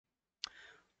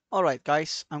All right,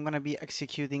 guys, I'm going to be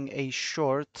executing a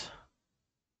short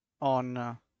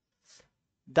on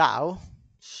Dow.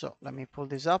 So let me pull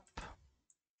this up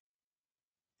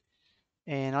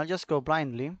and I'll just go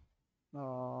blindly.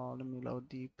 Let me load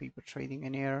the paper trading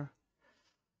in here.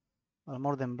 Well,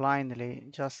 more than blindly,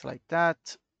 just like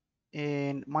that.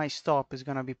 And my stop is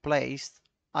going to be placed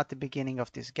at the beginning of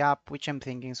this gap, which I'm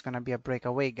thinking is going to be a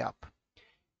breakaway gap.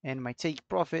 And my take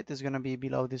profit is going to be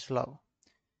below this low.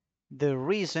 The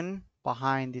reason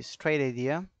behind this trade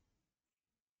idea,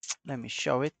 let me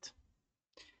show it.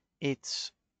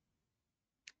 It's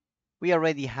we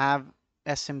already have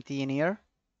SMT in here,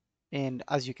 and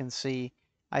as you can see,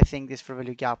 I think this fair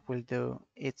value gap will do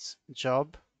its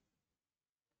job.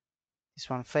 This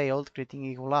one failed, creating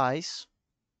equalize,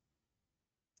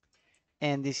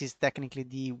 and this is technically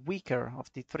the weaker of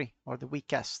the three, or the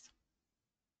weakest.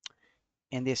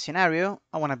 In this scenario,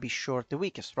 I want to be short the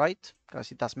weakest, right?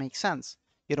 Because it does make sense.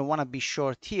 You don't want to be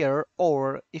short here,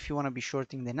 or if you want to be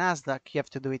shorting the Nasdaq, you have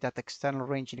to do it at external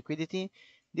range liquidity.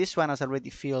 This one has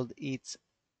already filled its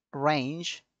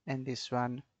range, and this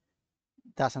one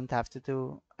doesn't have to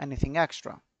do anything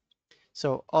extra.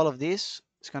 So all of this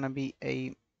is going to be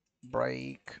a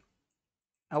breakaway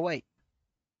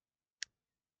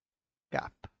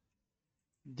gap.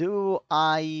 Do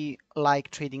I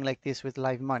like trading like this with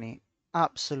live money?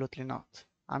 Absolutely not.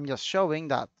 I'm just showing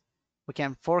that we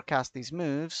can forecast these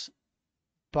moves,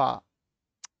 but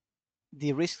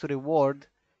the risk to reward,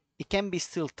 it can be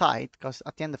still tight because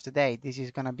at the end of the day, this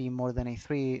is going to be more than a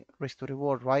 3 risk to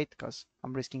reward, right? Because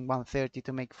I'm risking 130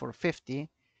 to make 450.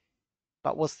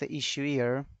 But what's the issue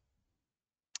here?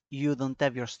 You don't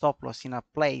have your stop loss in a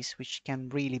place which can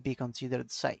really be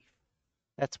considered safe.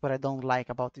 That's what I don't like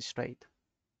about this trade.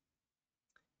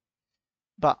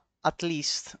 But at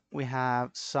least we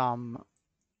have some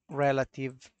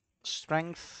relative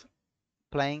strength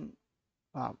playing,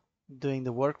 uh, doing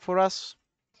the work for us.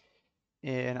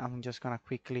 And I'm just gonna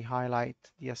quickly highlight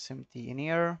the SMT in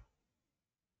here.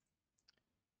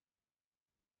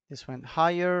 This went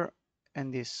higher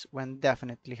and this went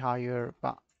definitely higher,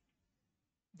 but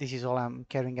this is all I'm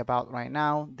caring about right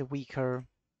now. The weaker,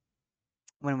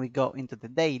 when we go into the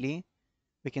daily,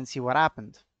 we can see what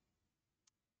happened.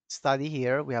 Study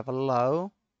here, we have a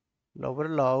low, lower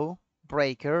low,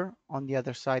 breaker on the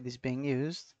other side is being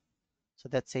used. So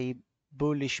that's a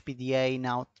bullish PDA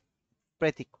now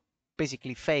pretty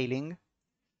basically failing.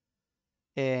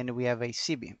 And we have a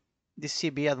CB. This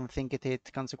CB, I don't think it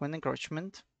hit consequent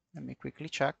encroachment. Let me quickly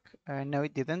check. No,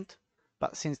 it didn't.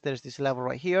 But since there's this level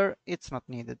right here, it's not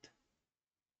needed.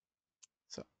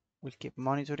 So we'll keep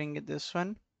monitoring this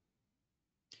one.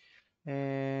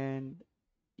 And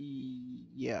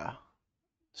yeah,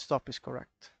 stop is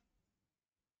correct.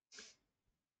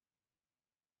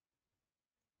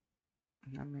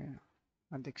 Let me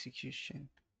add execution.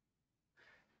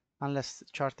 Unless the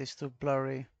chart is too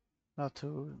blurry, not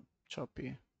too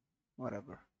choppy,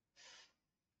 whatever.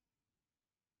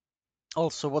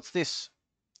 Also, what's this?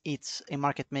 It's a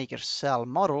market maker sell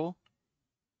model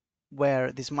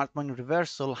where the smart money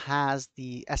reversal has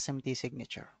the SMT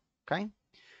signature. Okay.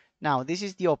 Now, this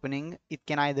is the opening. It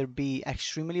can either be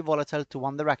extremely volatile to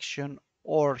one direction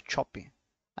or choppy.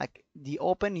 Like the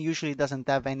open usually doesn't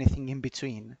have anything in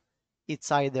between.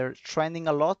 It's either trending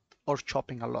a lot or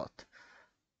chopping a lot.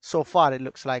 So far, it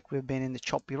looks like we've been in the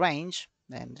choppy range,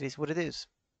 and it is what it is.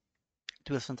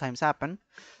 It will sometimes happen.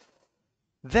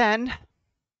 Then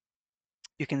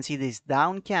you can see these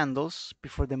down candles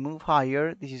before they move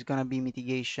higher. This is going to be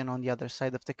mitigation on the other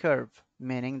side of the curve,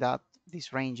 meaning that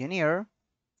this range in here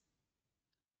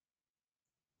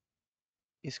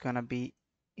is going to be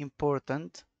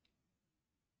important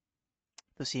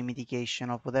to see mitigation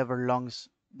of whatever longs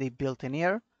they built in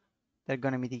here. They're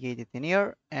going to mitigate it in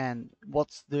here, and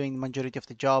what's doing the majority of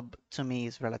the job to me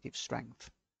is relative strength.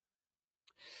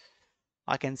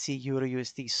 I can see Euro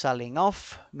USD selling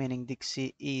off, meaning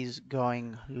Dixie is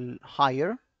going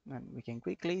higher, and we can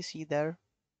quickly see there,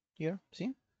 here,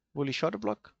 see, bullish order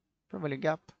block, fair value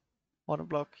gap, order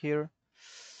block here,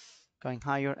 going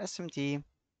higher, SMT,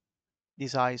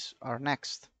 these eyes are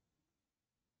next.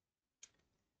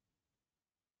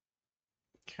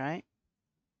 Okay.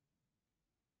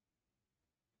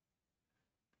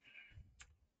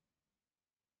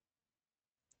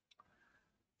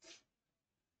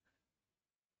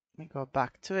 We go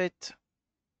back to it.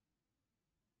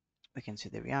 We can see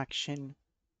the reaction.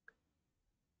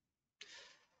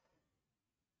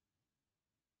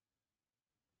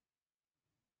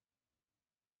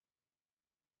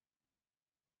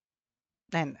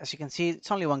 And as you can see,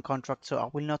 it's only one contract, so I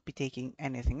will not be taking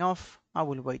anything off. I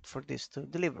will wait for this to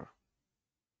deliver.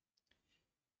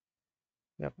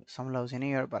 We have some lows in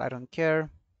here, but I don't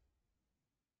care.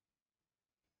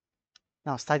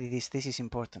 Now study this. This is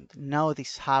important.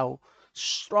 Notice how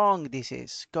strong this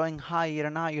is. Going higher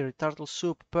and higher. Turtle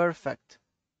soup, perfect.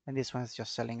 And this one's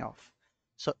just selling off.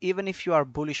 So even if you are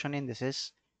bullish on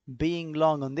indices, being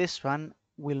long on this one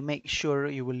will make sure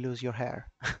you will lose your hair.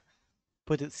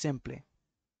 Put it simply.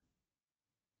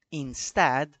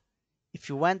 Instead, if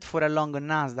you went for a long on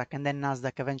Nasdaq and then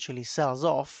Nasdaq eventually sells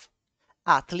off,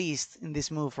 at least in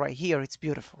this move right here, it's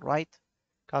beautiful, right?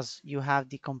 Because you have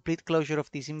the complete closure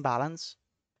of this imbalance.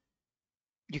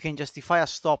 You can justify a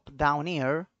stop down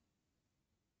here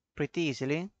pretty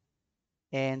easily.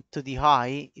 And to the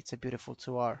high, it's a beautiful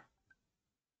 2R.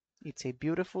 It's a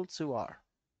beautiful 2R.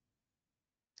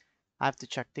 I have to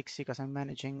check Dixie because I'm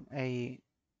managing a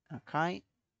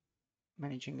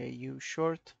U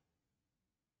short.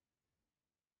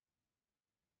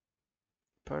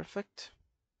 Perfect.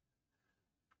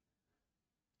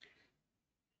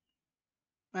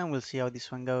 And we'll see how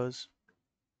this one goes.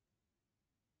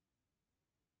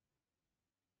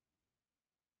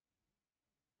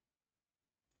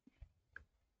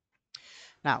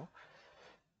 Now,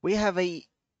 we have an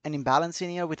imbalance in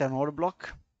here with an order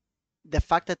block. The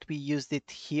fact that we used it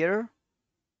here,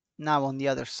 now on the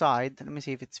other side, let me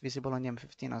see if it's visible on the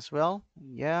M15 as well.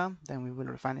 Yeah, then we will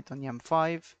refine it on the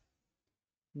M5.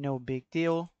 No big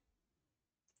deal.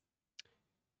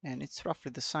 And it's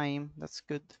roughly the same. That's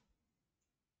good.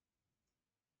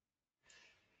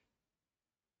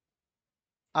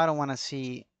 I don't want to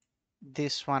see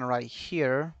this one right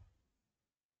here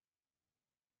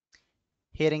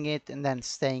hitting it and then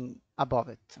staying above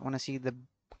it. I want to see the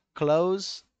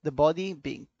body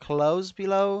being close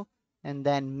below and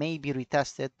then maybe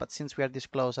retest it. But since we are this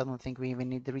close, I don't think we even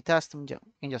need the retest. We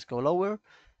can just go lower.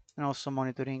 And also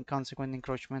monitoring consequent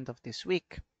encroachment of this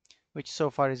week, which so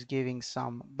far is giving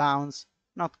some bounce.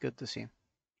 Not good to see.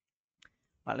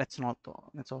 But let's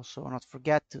also not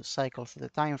forget to cycle through the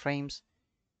time frames.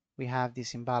 We have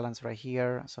this imbalance right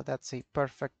here, so that's a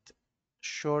perfect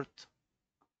short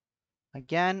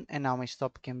again, and now my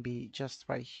stop can be just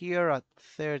right here at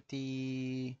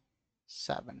 37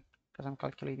 because I'm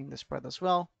calculating the spread as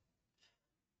well.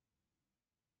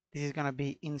 This is gonna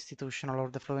be institutional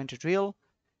order flow into drill.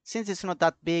 Since it's not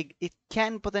that big, it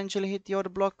can potentially hit the order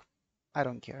block. I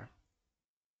don't care.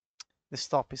 The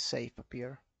stop is safe up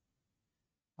here.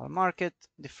 I'll mark it,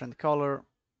 different color.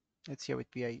 Let's see how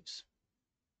it behaves.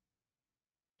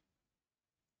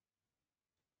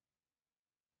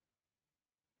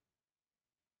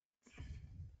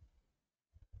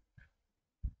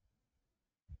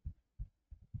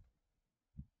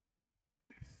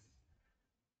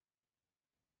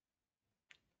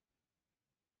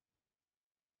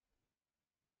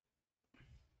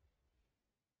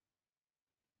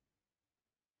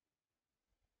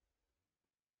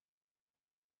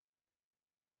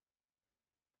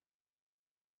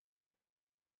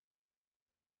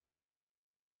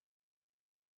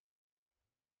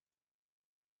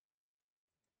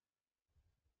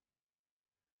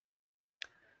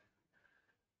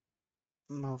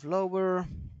 Move lower.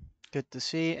 Good to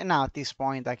see. And now at this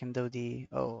point I can do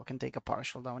I can take a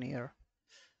partial down here.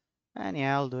 And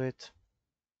yeah, I'll do it.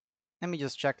 Let me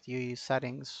just check the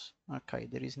settings. Okay,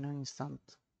 there is no instant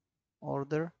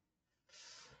order.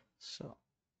 So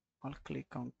I'll click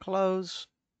on close.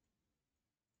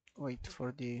 Wait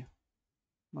for the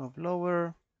move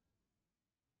lower.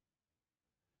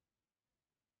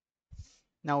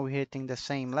 Now we're hitting the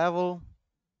same level.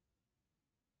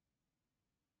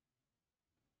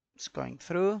 It's going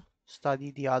through.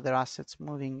 Study the other assets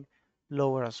moving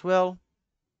lower as well.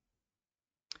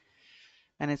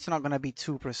 And it's not going to be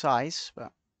too precise,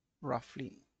 but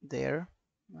roughly there.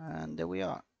 And there we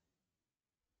are.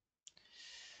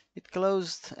 It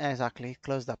closed, exactly, it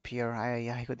closed up here.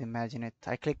 I could imagine it.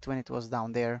 I clicked when it was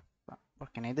down there. But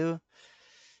what can I do?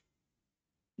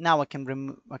 Now I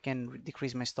can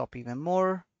decrease my stop even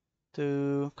more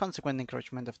to consequent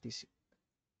encroachment of this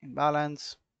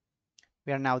imbalance.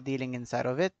 We are now dealing inside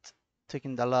of it,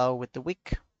 taking the low with the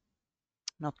wick,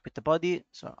 not with the body.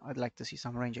 So I'd like to see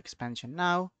some range expansion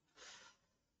now.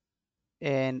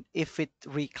 And if it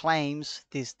reclaims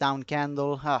this down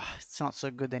candle, it's not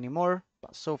so good anymore.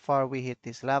 But so far we hit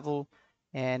this level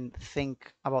and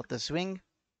think about the swing.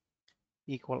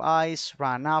 Equal eyes,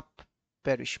 run up,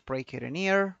 bearish break here and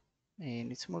here,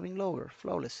 and it's moving lower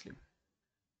flawlessly.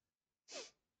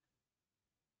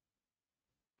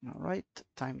 All right,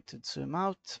 time to zoom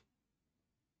out.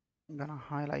 I'm gonna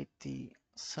highlight the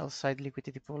sell side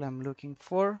liquidity pool I'm looking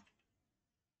for.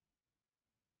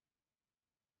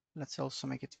 Let's also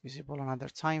make it visible on other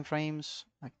time frames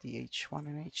like the H1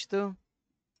 and H2.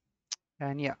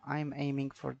 And yeah, I'm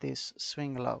aiming for this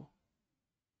swing low.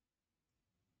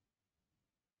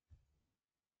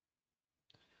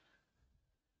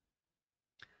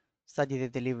 Study the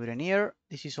delivery in here.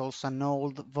 This is also an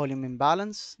old volume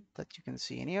imbalance that you can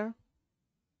see in here.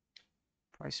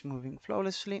 Price moving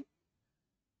flawlessly.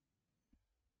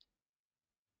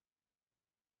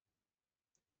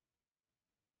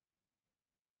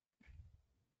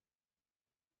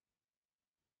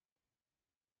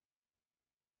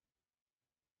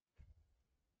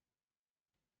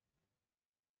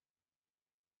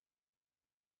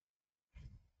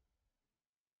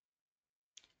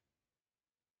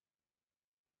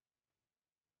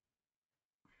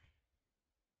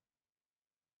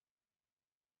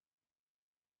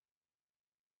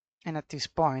 And at this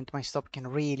point, my stop can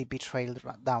really be trailed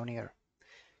down here.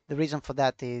 The reason for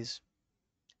that is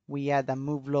we had a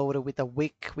move lower with a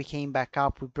wick. We came back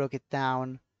up, we broke it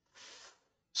down.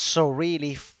 So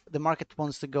really, if the market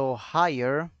wants to go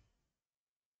higher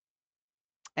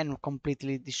and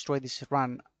completely destroy this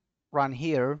run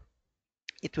here,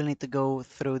 it will need to go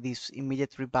through this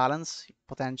immediate rebalance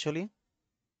potentially,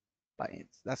 but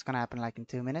that's going to happen like in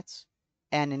 2 minutes.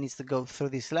 And it needs to go through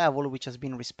this level, which has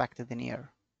been respected in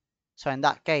here. So in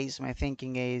that case, my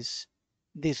thinking is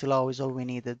this low is all we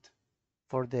needed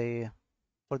for the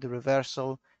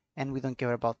reversal, and we don't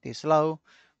care about this low,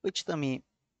 which to me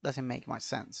doesn't make much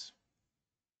sense.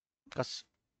 Because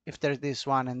if there's this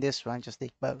one and this one, just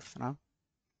take both, no?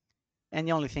 And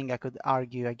the only thing I could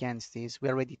argue against is we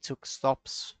already took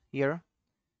stops here.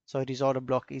 So this order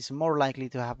block is more likely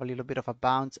to have a little bit of a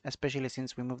bounce, especially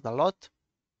since we moved a lot.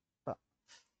 But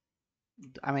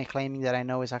am I claiming that I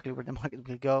know exactly where the market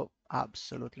will go?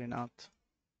 Absolutely not.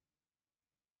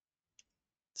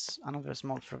 It's another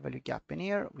small fair value gap in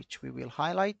here, which we will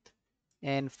highlight.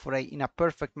 And for in a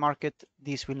perfect market,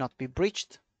 this will not be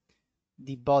breached.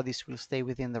 The bodies will stay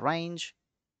within the range.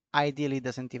 Ideally, it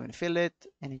doesn't even fill it,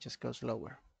 and it just goes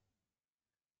lower.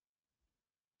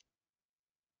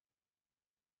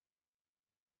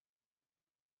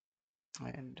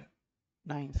 And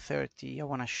 9:30, I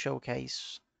want to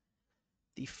showcase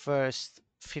the first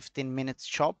 15 minutes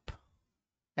chop,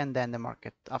 and then the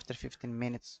market after 15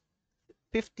 minutes.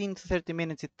 15 to 30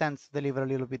 minutes, it tends to deliver a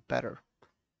little bit better.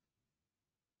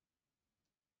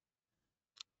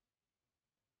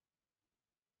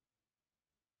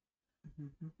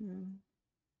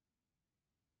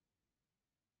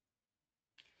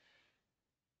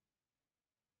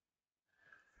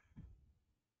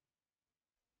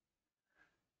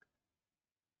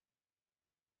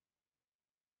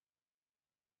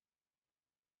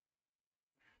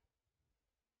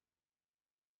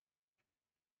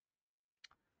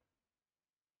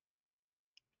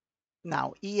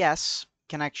 Now, ES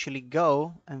can actually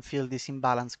go and fill this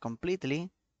imbalance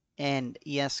completely, and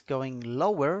ES going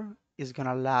lower is going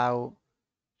to allow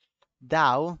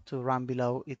Dow to run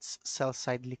below its sell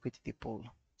side liquidity pool.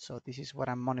 So this is what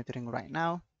I'm monitoring right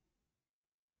now.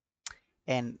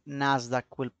 And Nasdaq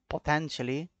will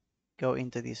potentially go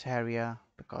into this area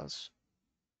because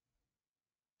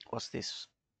what's this?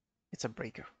 It's a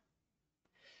breaker.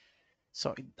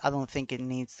 So I don't think it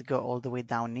needs to go all the way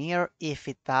down here. If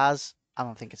it does, I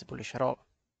don't think it's bullish at all.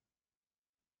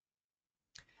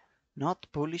 Not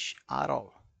bullish at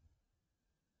all.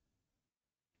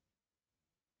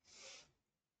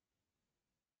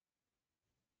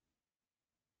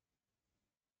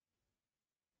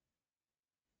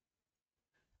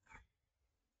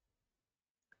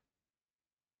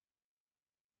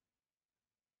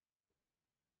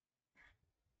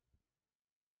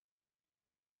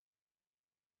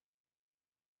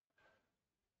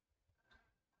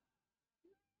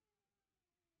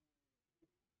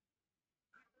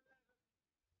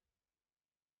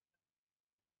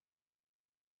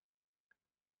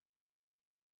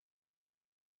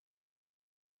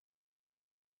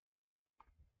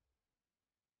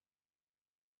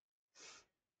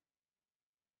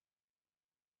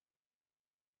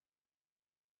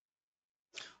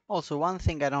 Also, one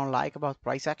thing I don't like about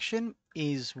price action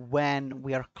is when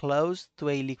we are close to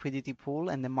a liquidity pool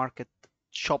and the market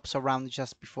chops around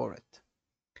just before it.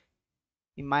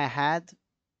 In my head,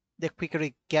 the quicker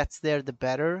it gets there, the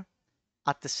better.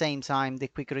 At the same time, the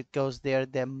quicker it goes there,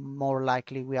 the more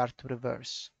likely we are to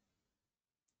reverse.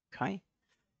 Okay?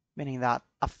 Meaning that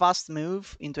a fast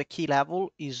move into a key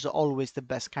level is always the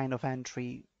best kind of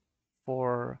entry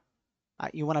for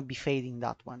you want to be fading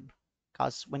that one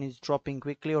because when it's dropping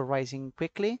quickly or rising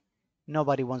quickly,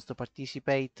 nobody wants to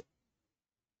participate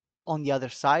on the other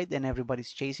side and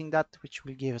everybody's chasing that, which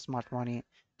will give smart money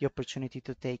the opportunity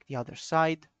to take the other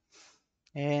side.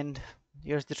 And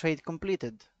here's the trade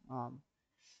completed.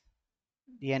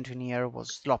 The engineer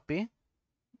was sloppy.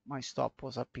 My stop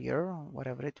was up here,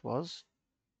 whatever it was,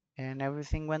 and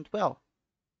everything went well.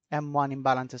 M1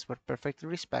 imbalances were perfectly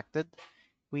respected.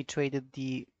 We traded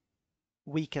the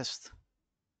weakest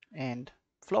and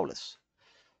flawless.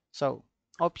 So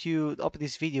hope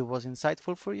this video was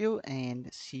insightful for you,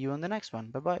 and see you on the next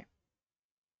one. Bye bye.